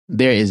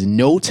There is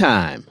no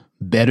time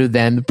better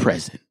than the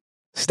present.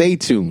 Stay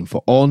tuned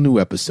for all new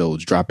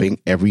episodes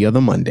dropping every other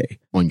Monday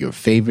on your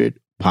favorite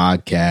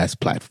podcast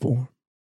platform.